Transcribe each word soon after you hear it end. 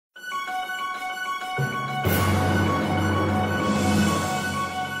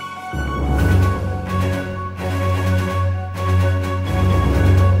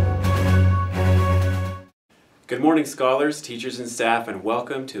Good morning, scholars, teachers, and staff, and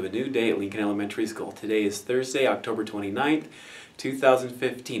welcome to a new day at Lincoln Elementary School. Today is Thursday, October 29th,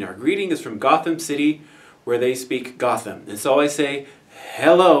 2015. Our greeting is from Gotham City, where they speak Gotham. And so I say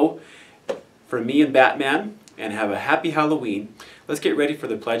hello from me and Batman, and have a happy Halloween. Let's get ready for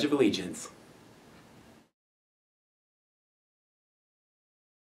the Pledge of Allegiance.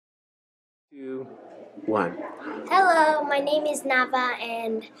 2, 1. Hello, my name is Nava,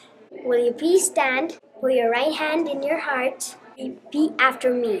 and will you please stand? Put your right hand in your heart. Repeat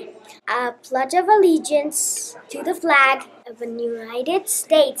after me. A pledge of allegiance to the flag of the United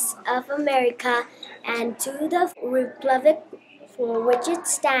States of America and to the republic for which it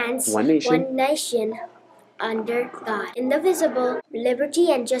stands, One nation, under God, indivisible,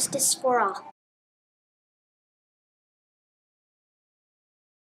 liberty and justice for all.